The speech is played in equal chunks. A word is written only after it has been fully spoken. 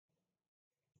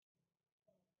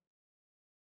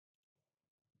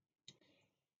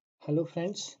Hello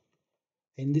friends,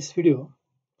 in this video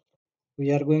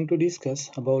we are going to discuss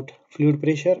about fluid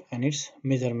pressure and its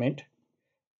measurement.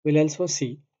 We'll also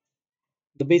see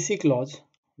the basic laws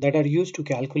that are used to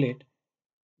calculate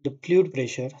the fluid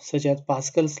pressure such as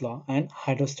Pascal's law and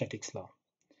hydrostatics law.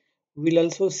 We'll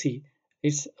also see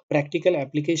its practical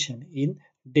application in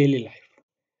daily life.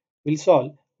 We'll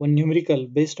solve one numerical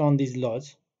based on these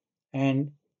laws,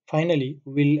 and finally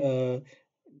we'll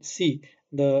see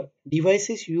the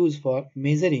devices used for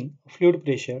measuring fluid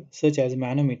pressure such as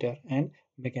manometer and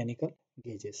mechanical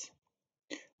gauges.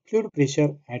 Fluid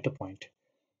pressure at a point.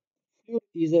 Fluid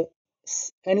is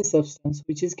any substance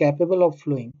which is capable of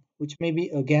flowing, which may be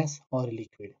a gas or a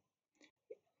liquid.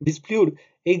 This fluid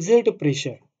exerts a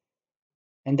pressure,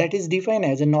 and that is defined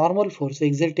as a normal force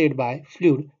exerted by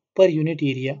fluid per unit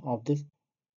area of the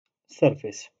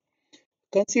surface.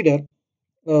 Consider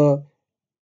a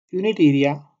unit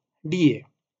area dA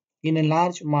in a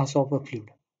large mass of a fluid,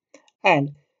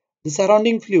 and the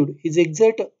surrounding fluid is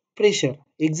exert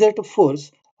a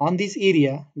force on this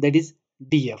area, that is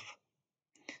dF.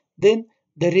 Then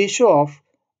the ratio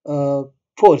of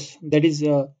force, that is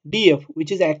dF,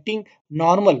 which is acting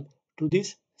normal to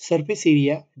this surface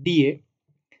area dA,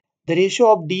 the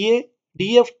ratio of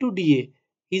dF to dA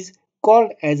is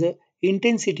called as a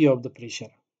intensity of the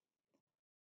pressure.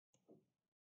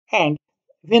 And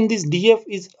when this dF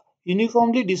is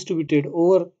uniformly distributed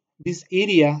over this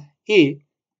area A,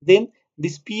 then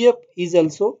this PF is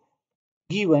also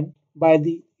given by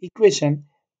the equation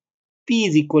P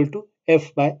is equal to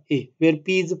F by A, where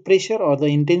P is the pressure or the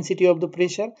intensity of the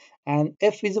pressure and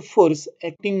F is a force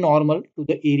acting normal to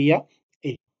the area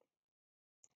A.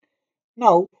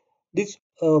 Now, this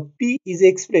P is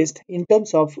expressed in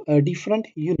terms of different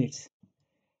units: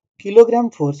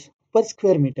 kilogram force per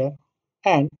square meter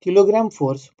and kilogram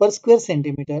force per square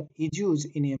centimeter is used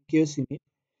in MKS unit.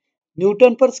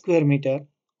 Newton per square meter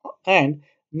and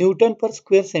Newton per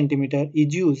square centimeter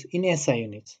is used in SI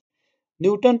units.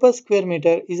 Newton per square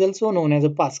meter is also known as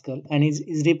a Pascal and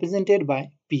is represented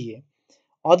by PA.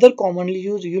 Other commonly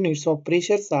used units of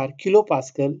pressures are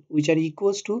kilopascal, which are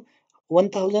equals to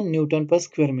 1000 Newton per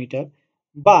square meter,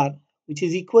 bar, which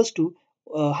is equals to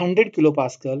 100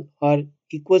 kilopascal or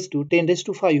equals to 10 raised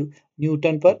to 5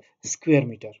 Newton per square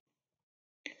meter.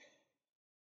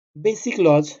 Basic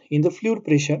laws in the fluid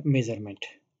pressure measurement.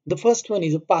 The first one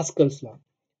is a Pascal's law.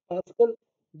 Pascal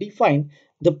define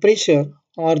the pressure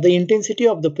or the intensity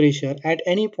of the pressure at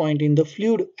any point in the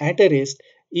fluid at a rest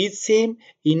is same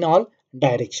in all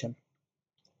direction.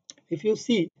 If you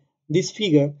see this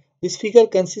figure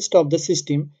consists of the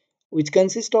system, which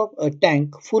consists of a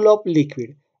tank full of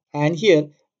liquid, and here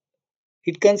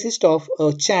it consists of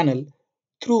a channel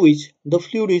through which the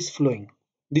fluid is flowing.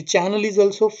 The channel is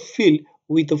also filled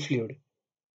with the fluid.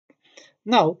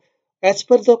 Now, as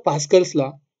per the Pascal's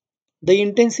law, the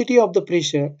intensity of the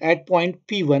pressure at point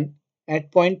P1,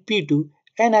 at point P2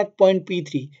 and at point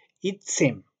P3 is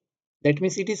same. That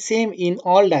means it is same in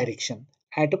all direction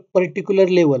at a particular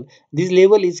level. This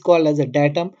level is called as a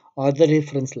datum or the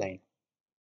reference line.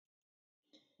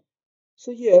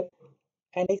 So here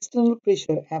an external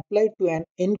pressure applied to an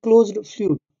enclosed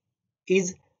fluid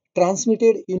is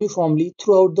transmitted uniformly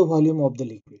throughout the volume of the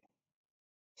liquid.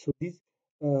 So this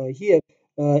here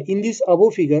in this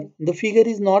above figure, the figure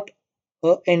is not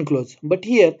enclosed, but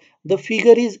here the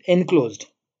figure is enclosed.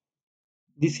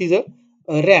 This is a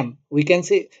ram. We can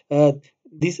say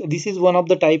this is one of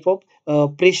the type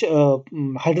of pressure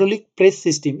hydraulic press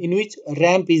system in which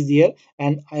ramp is there,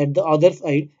 and at the other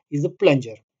side is a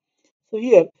plunger. So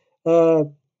here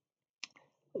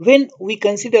when we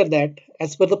consider that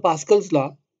as per the Pascal's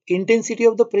law, intensity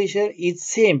of the pressure is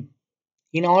same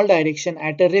in all direction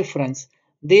at a reference,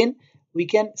 then we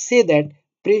can say that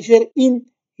pressure in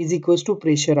is equals to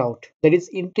pressure out. That is,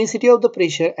 intensity of the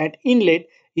pressure at inlet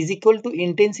is equal to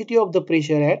intensity of the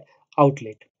pressure at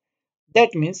outlet.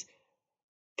 That means,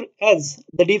 as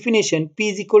the definition, P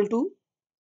is equal to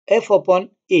F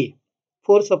upon A,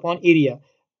 force upon area,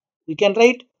 we can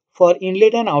write for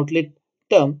inlet and outlet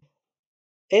term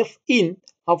F in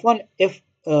upon A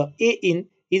in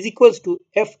is equals to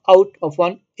F out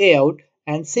upon A out,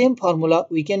 and same formula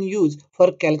we can use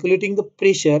for calculating the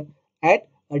pressure at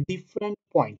a different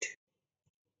point.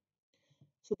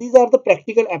 So these are the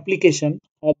practical application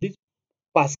of this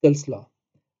Pascal's law.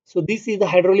 So this is the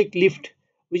hydraulic lift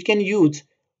which can use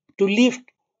to lift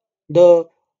the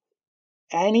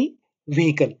any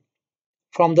vehicle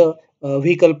from the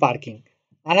vehicle parking.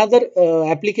 Another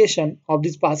application of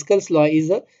this Pascal's law is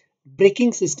the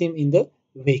braking system in the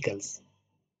vehicles.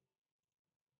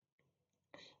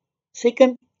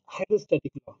 Second,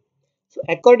 hydrostatic law. So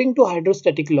according to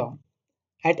hydrostatic law,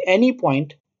 at any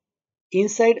point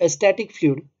inside a static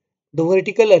fluid, the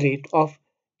vertical rate of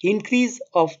increase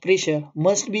of pressure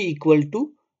must be equal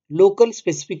to local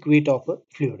specific weight of a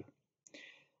fluid.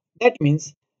 That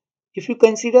means if you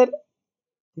consider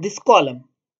this column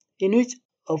in which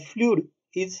a fluid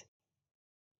is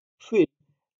filled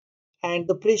and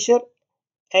the pressure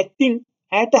acting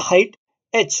at a height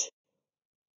h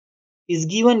is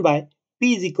given by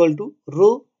P is equal to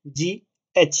rho g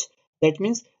h. That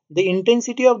means the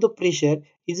intensity of the pressure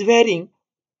is varying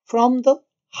from the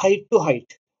height to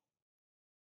height,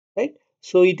 right?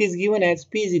 So it is given as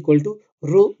P is equal to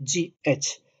rho g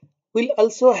h. We'll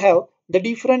also have the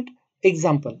different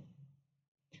example.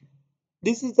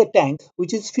 This is the tank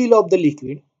which is full of the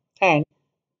liquid, and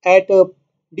at a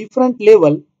different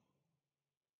level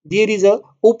there is a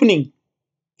opening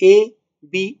A,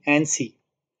 B and C.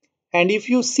 And if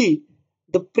you see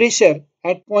the pressure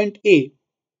at point A,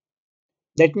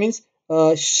 that means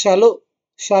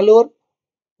shallower,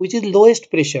 which is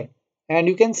lowest pressure, and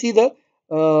you can see the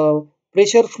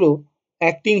pressure flow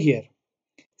acting here.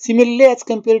 Similarly, as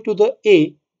compared to the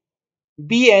A,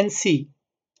 B and C,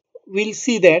 we'll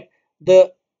see that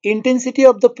the intensity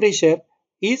of the pressure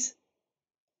is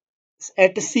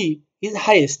at C is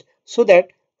highest, so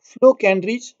that flow can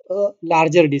reach a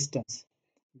larger distance.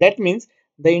 That means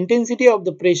the intensity of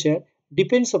the pressure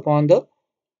depends upon the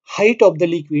height of the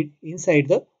liquid inside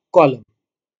the column.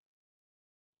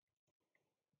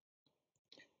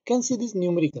 You can see this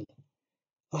numerical.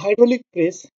 A hydraulic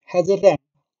press has a ram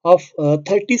of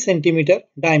 30 centimeter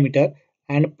diameter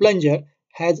and plunger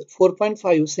has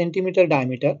 4.5 centimeter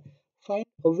diameter. Find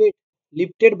a weight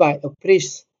lifted by a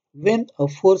press when a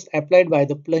force applied by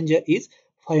the plunger is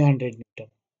 500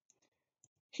 Newton.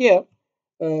 Here,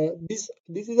 this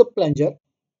is a plunger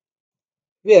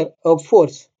where a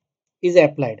force is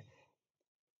applied.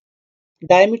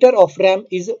 Diameter of ram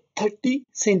is 30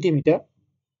 centimeter.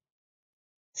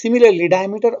 Similarly,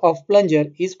 diameter of plunger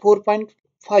is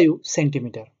 4.5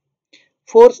 centimeter.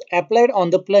 Force applied on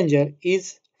the plunger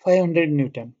is 500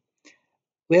 Newton.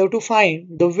 We have to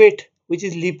find the weight which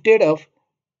is lifted up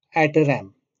at a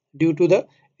ram due to the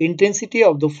intensity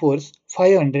of the force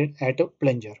 500 at a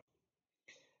plunger.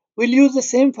 We'll use the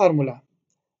same formula,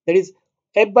 that is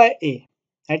F by A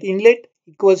at inlet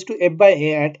equals to F by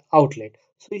A at outlet.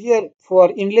 So here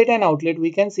for inlet and outlet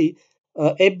we can see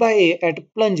F by A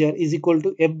at plunger is equal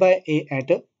to F by A at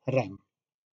a ram.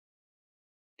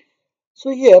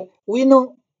 So here we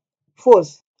know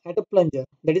force at a plunger,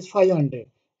 that is 500,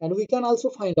 and we can also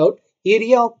find out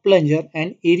area of plunger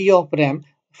and area of ram.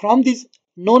 From these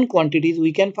known quantities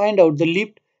we can find out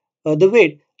the the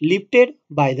weight lifted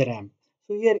by the ram.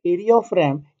 So here area of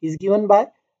ram is given by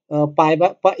pi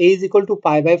A is equal to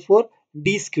pi by 4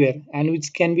 d square, and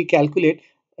which can be calculated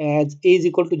as A is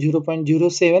equal to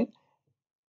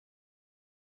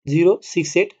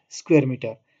 0.07068 square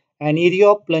meter, and area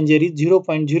of plunger is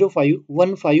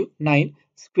 0.05159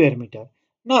 square meter.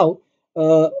 Now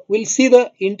we'll see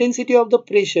the intensity of the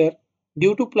pressure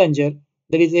due to plunger,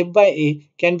 that is F by A,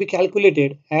 can be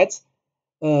calculated as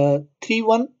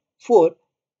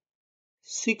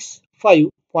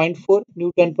 3146.4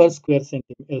 Newton per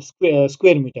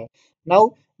square meter.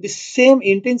 Now the same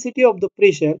intensity of the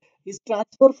pressure is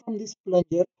transferred from this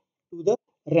plunger to the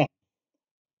ram.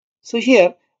 So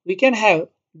here we can have,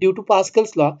 due to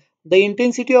Pascal's law, the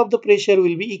intensity of the pressure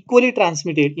will be equally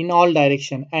transmitted in all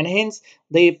direction, and hence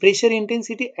the pressure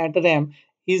intensity at ram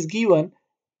is given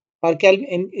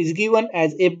is given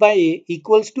as F by A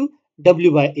equals to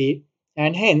W by A,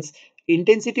 and hence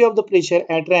intensity of the pressure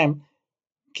at ram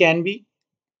can be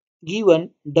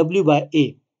given W by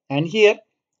A, and here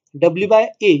W by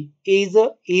A is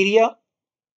the area,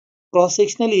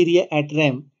 cross-sectional area at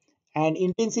ram, and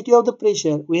intensity of the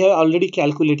pressure we have already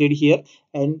calculated here,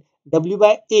 and W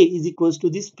by A is equals to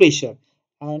this pressure,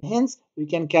 and hence we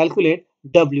can calculate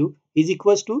W is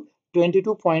equals to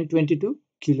 22.22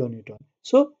 kilonewton.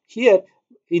 So here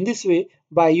in this way,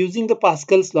 by using the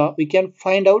Pascal's law, we can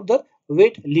find out the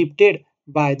weight lifted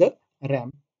by the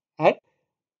ram. At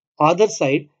other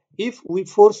side, if we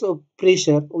force a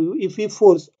pressure, if we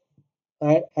force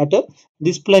at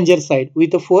this plunger side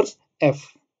with a force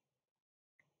F.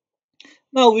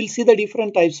 Now we'll see the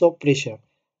different types of pressure.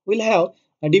 We'll have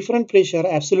a different pressure: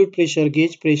 absolute pressure,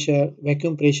 gauge pressure,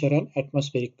 vacuum pressure and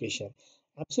atmospheric pressure.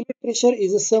 Absolute pressure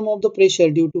is the sum of the pressure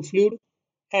due to fluid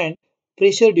and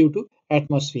pressure due to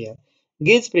atmosphere.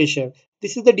 Gauge pressure,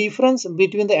 this is the difference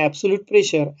between the absolute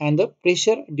pressure and the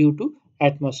pressure due to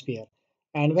atmosphere.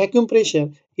 And vacuum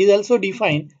pressure is also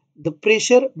defined the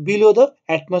pressure below the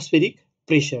atmospheric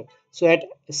pressure. So at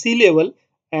sea level,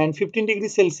 and 15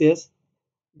 degrees Celsius,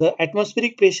 the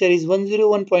atmospheric pressure is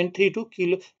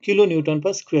 101.32 kilonewton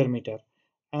per square meter,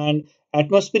 and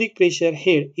atmospheric pressure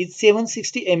here is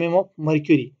 760 mm of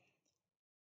mercury,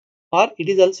 or it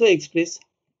is also expressed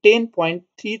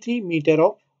 10.33 meter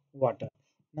of water.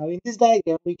 Now in this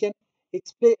diagram we can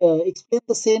explain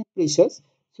the same pressures.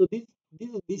 So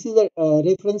this is a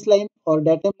reference line or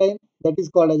datum line that is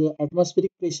called as a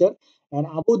atmospheric pressure, and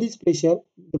above this pressure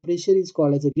the pressure is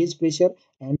called as a gauge pressure,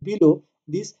 and below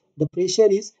this the pressure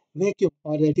is vacuum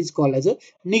or that is called as a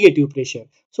negative pressure.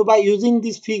 So by using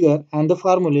this figure and the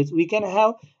formulas we can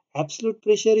have absolute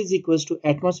pressure is equals to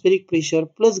atmospheric pressure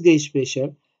plus gauge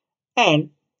pressure, and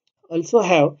also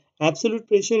have absolute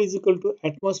pressure is equal to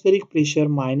atmospheric pressure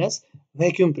minus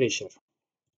vacuum pressure.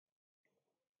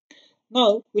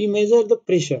 Now we'll measure the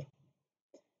pressure.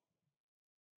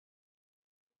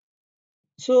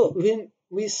 So when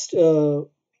we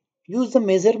use the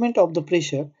measurement of the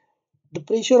pressure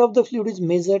of the fluid is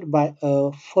measured by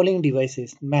following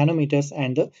devices: manometers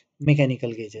and the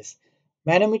mechanical gauges.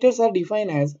 Manometers are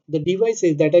defined as the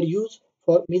devices that are used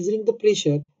for measuring the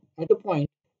pressure at a point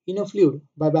in a fluid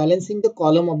by balancing the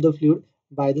column of the fluid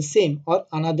by the same or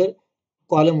another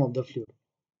column of the fluid.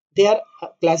 They are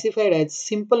classified as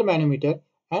simple manometer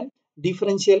and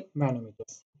differential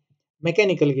manometers.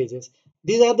 Mechanical gauges.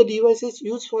 These are the devices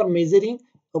used for measuring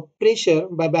a pressure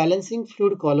by balancing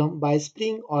fluid column by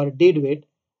spring or dead weight.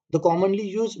 The commonly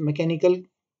used mechanical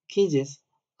gauges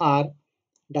are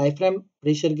diaphragm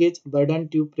pressure gauge, Bourdon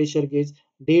tube pressure gauge,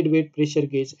 dead weight pressure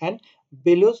gauge, and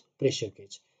bellows pressure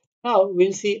gauge. Now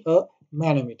we'll see a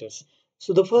manometers.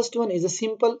 So the first one is a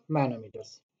simple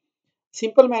manometers.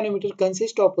 Simple manometer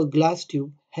consists of a glass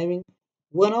tube having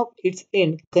one of its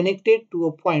end connected to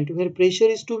a point where pressure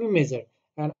is to be measured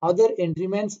and other end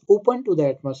remains open to the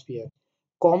atmosphere.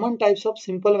 Common types of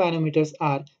simple manometers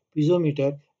are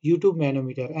piezometer, U-tube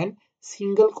manometer, and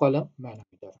single column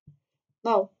manometer.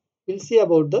 Now we'll see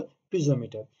about the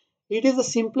piezometer. It is the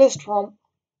simplest form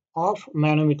of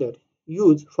manometer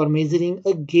used for measuring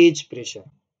a gauge pressure.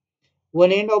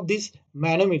 One end of this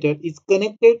manometer is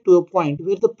connected to a point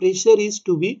where the pressure is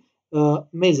to be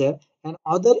measured, and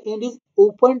other end is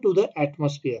open to the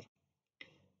atmosphere.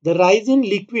 The rise in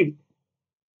liquid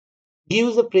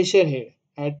gives a pressure head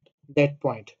at that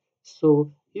point.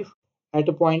 So if at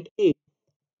a point A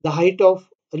the height of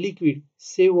a liquid,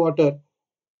 say water,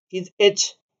 is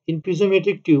h in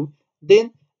piezometric tube,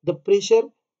 then the pressure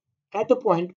at a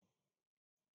point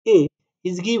A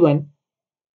is given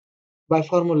by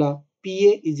formula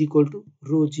Pa is equal to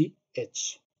rho g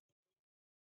h.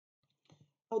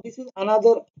 Now this is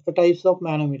another types of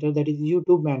manometer, that is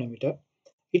U-tube manometer.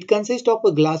 It consists of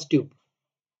a glass tube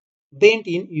bent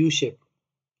in U shape.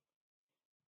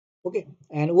 Okay,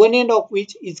 and one end of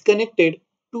which is connected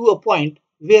to a point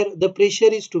where the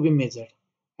pressure is to be measured,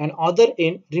 and other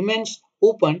end remains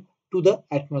open to the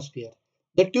atmosphere.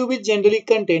 The tube is generally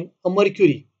contain a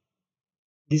mercury.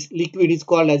 This liquid is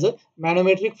called as a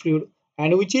manometric fluid,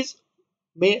 and which is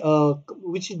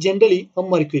generally a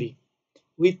mercury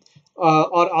with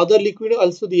or other liquid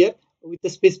also there with the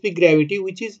specific gravity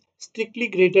which is strictly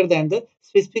greater than the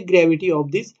specific gravity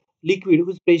of this liquid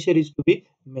whose pressure is to be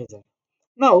measured.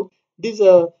 Now this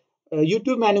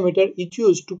U-tube manometer is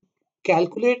used to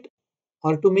calculate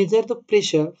or to measure the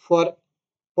pressure for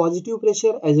positive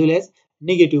pressure as well as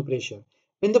negative pressure.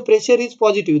 When the pressure is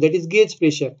positive, that is gauge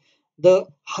pressure, the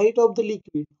height of the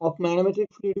liquid of manometric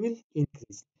fluid will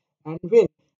increase, and when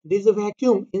there is a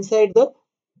vacuum inside the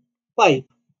pipe,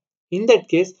 in that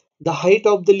case the height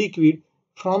of the liquid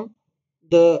from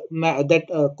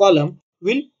that column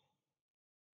will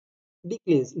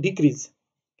decrease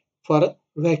for a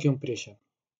vacuum pressure.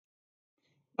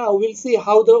 Now we'll see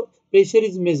how the pressure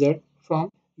is measured from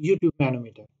U-tube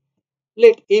manometer.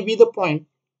 Let A be the point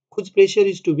whose pressure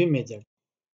is to be measured.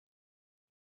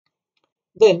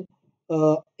 Then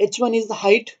H1 is the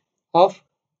height of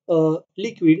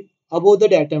liquid above the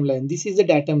datum line. This is the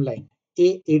datum line.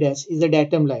 A dash is the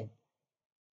datum line.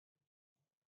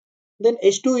 Then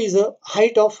H2 is the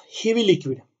height of heavy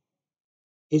liquid.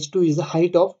 H2 is the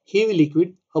height of heavy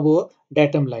liquid above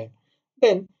datum line.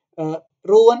 Then rho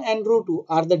 1 and rho 2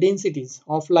 are the densities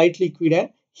of light liquid and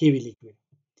heavy liquid.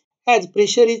 As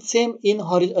pressure is same in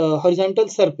horizontal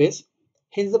surface,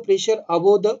 hence the pressure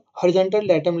above the horizontal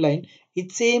datum line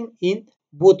is same in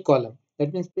both column.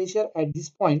 That means pressure at this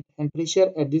point and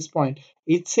pressure at this point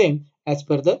is same as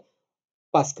per the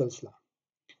Pascal's law.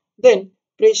 Then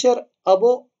pressure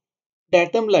above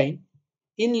datum line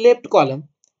in left column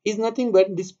is nothing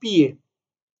but this Pa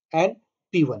and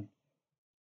P1,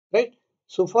 right?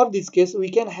 So for this case we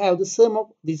can have the sum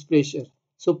of this pressure.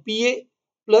 So Pa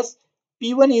plus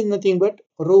P1 is nothing but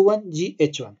rho 1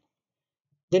 GH1.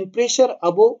 Then pressure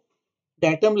above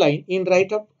datum line in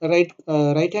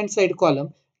right hand side column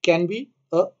can be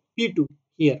a P2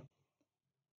 here,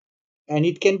 and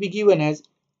it can be given as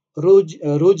rho 2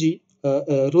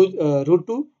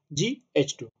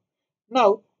 GH2. Now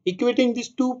equating these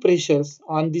two pressures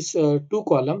on this two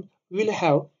column, we will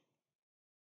have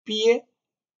PA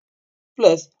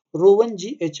plus rho 1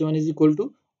 GH1 is equal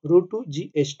to rho 2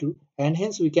 GH2, and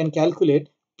hence we can calculate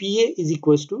PA is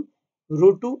equals to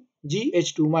rho 2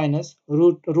 GH2 minus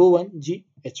rho 1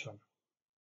 GH1.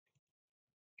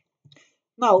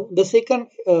 Now the second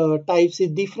types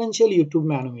is differential U-tube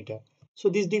manometer. So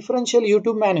this differential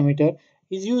U-tube manometer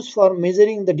is used for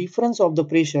measuring the difference of the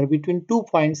pressure between 2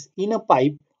 points in a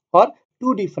pipe or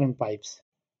two different pipes.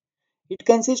 It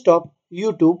consists of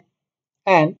U-tube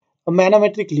and a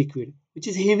manometric liquid which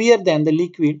is heavier than the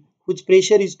liquid whose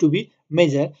pressure is to be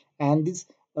measured, and this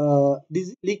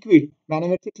liquid,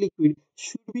 manometric liquid,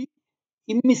 should be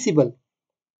immiscible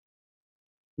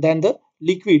than the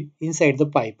liquid inside the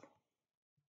pipe.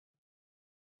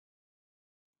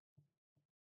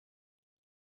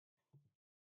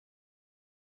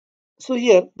 So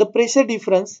here the pressure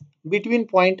difference between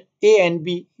point A and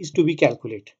B is to be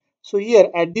calculated. So here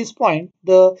at this point,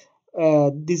 the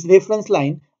this reference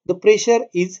line, the pressure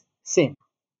is same.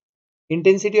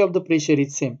 Intensity of the pressure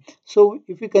is same. So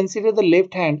if we consider the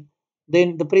left hand,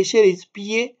 then the pressure is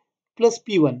PA plus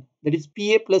P1, that is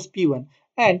PA plus P1,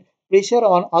 and pressure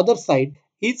on other side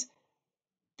is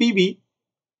PB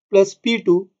plus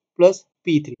P2 plus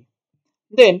P3.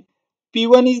 Then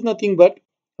P1 is nothing but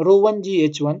rho 1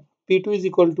 GH1, P2 is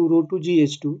equal to rho 2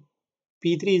 GH2,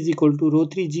 P3 is equal to rho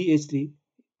 3 GH3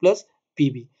 plus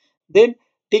Pb. Then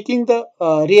taking the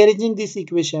rearranging this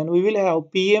equation, we will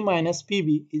have Pa minus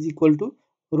Pb is equal to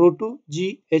rho 2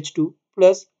 GH2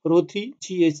 plus rho 3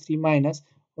 GH3 minus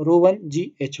rho 1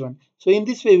 GH1. So in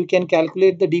this way we can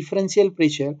calculate the differential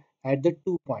pressure at the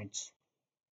 2 points.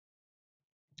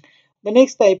 The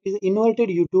next type is inverted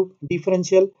U-tube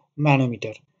differential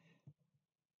manometer.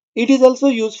 It is also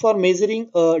used for measuring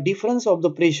a difference of the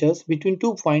pressures between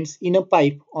 2 points in a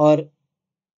pipe or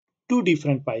two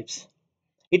different pipes.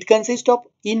 It consists of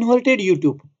inverted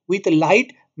U-tube with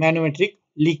light manometric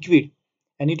liquid,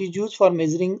 and it is used for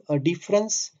measuring a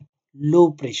difference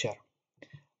low pressure.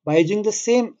 By using the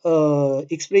same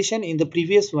expression in the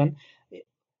previous one,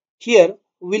 here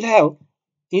we'll have,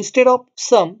 instead of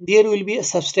sum, there will be a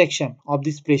subtraction of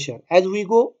this pressure. As we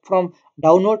go from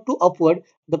downward to upward,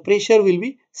 the pressure will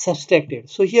be subtracted.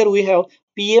 So here we have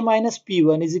Pa minus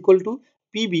P1 is equal to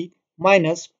Pb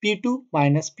minus P2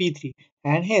 minus P3,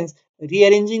 and hence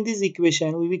rearranging this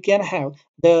equation we can have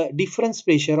the difference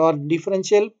pressure or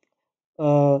differential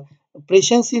uh,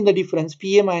 pressures in the difference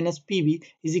Pa minus Pb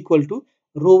is equal to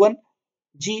rho 1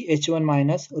 GH1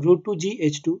 minus rho 2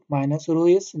 GH2 minus rho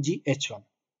s GH1.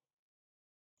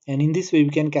 And in this way we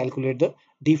can calculate the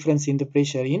difference in the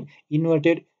pressure in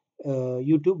inverted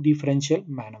U-tube differential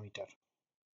manometer.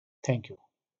 Thank you.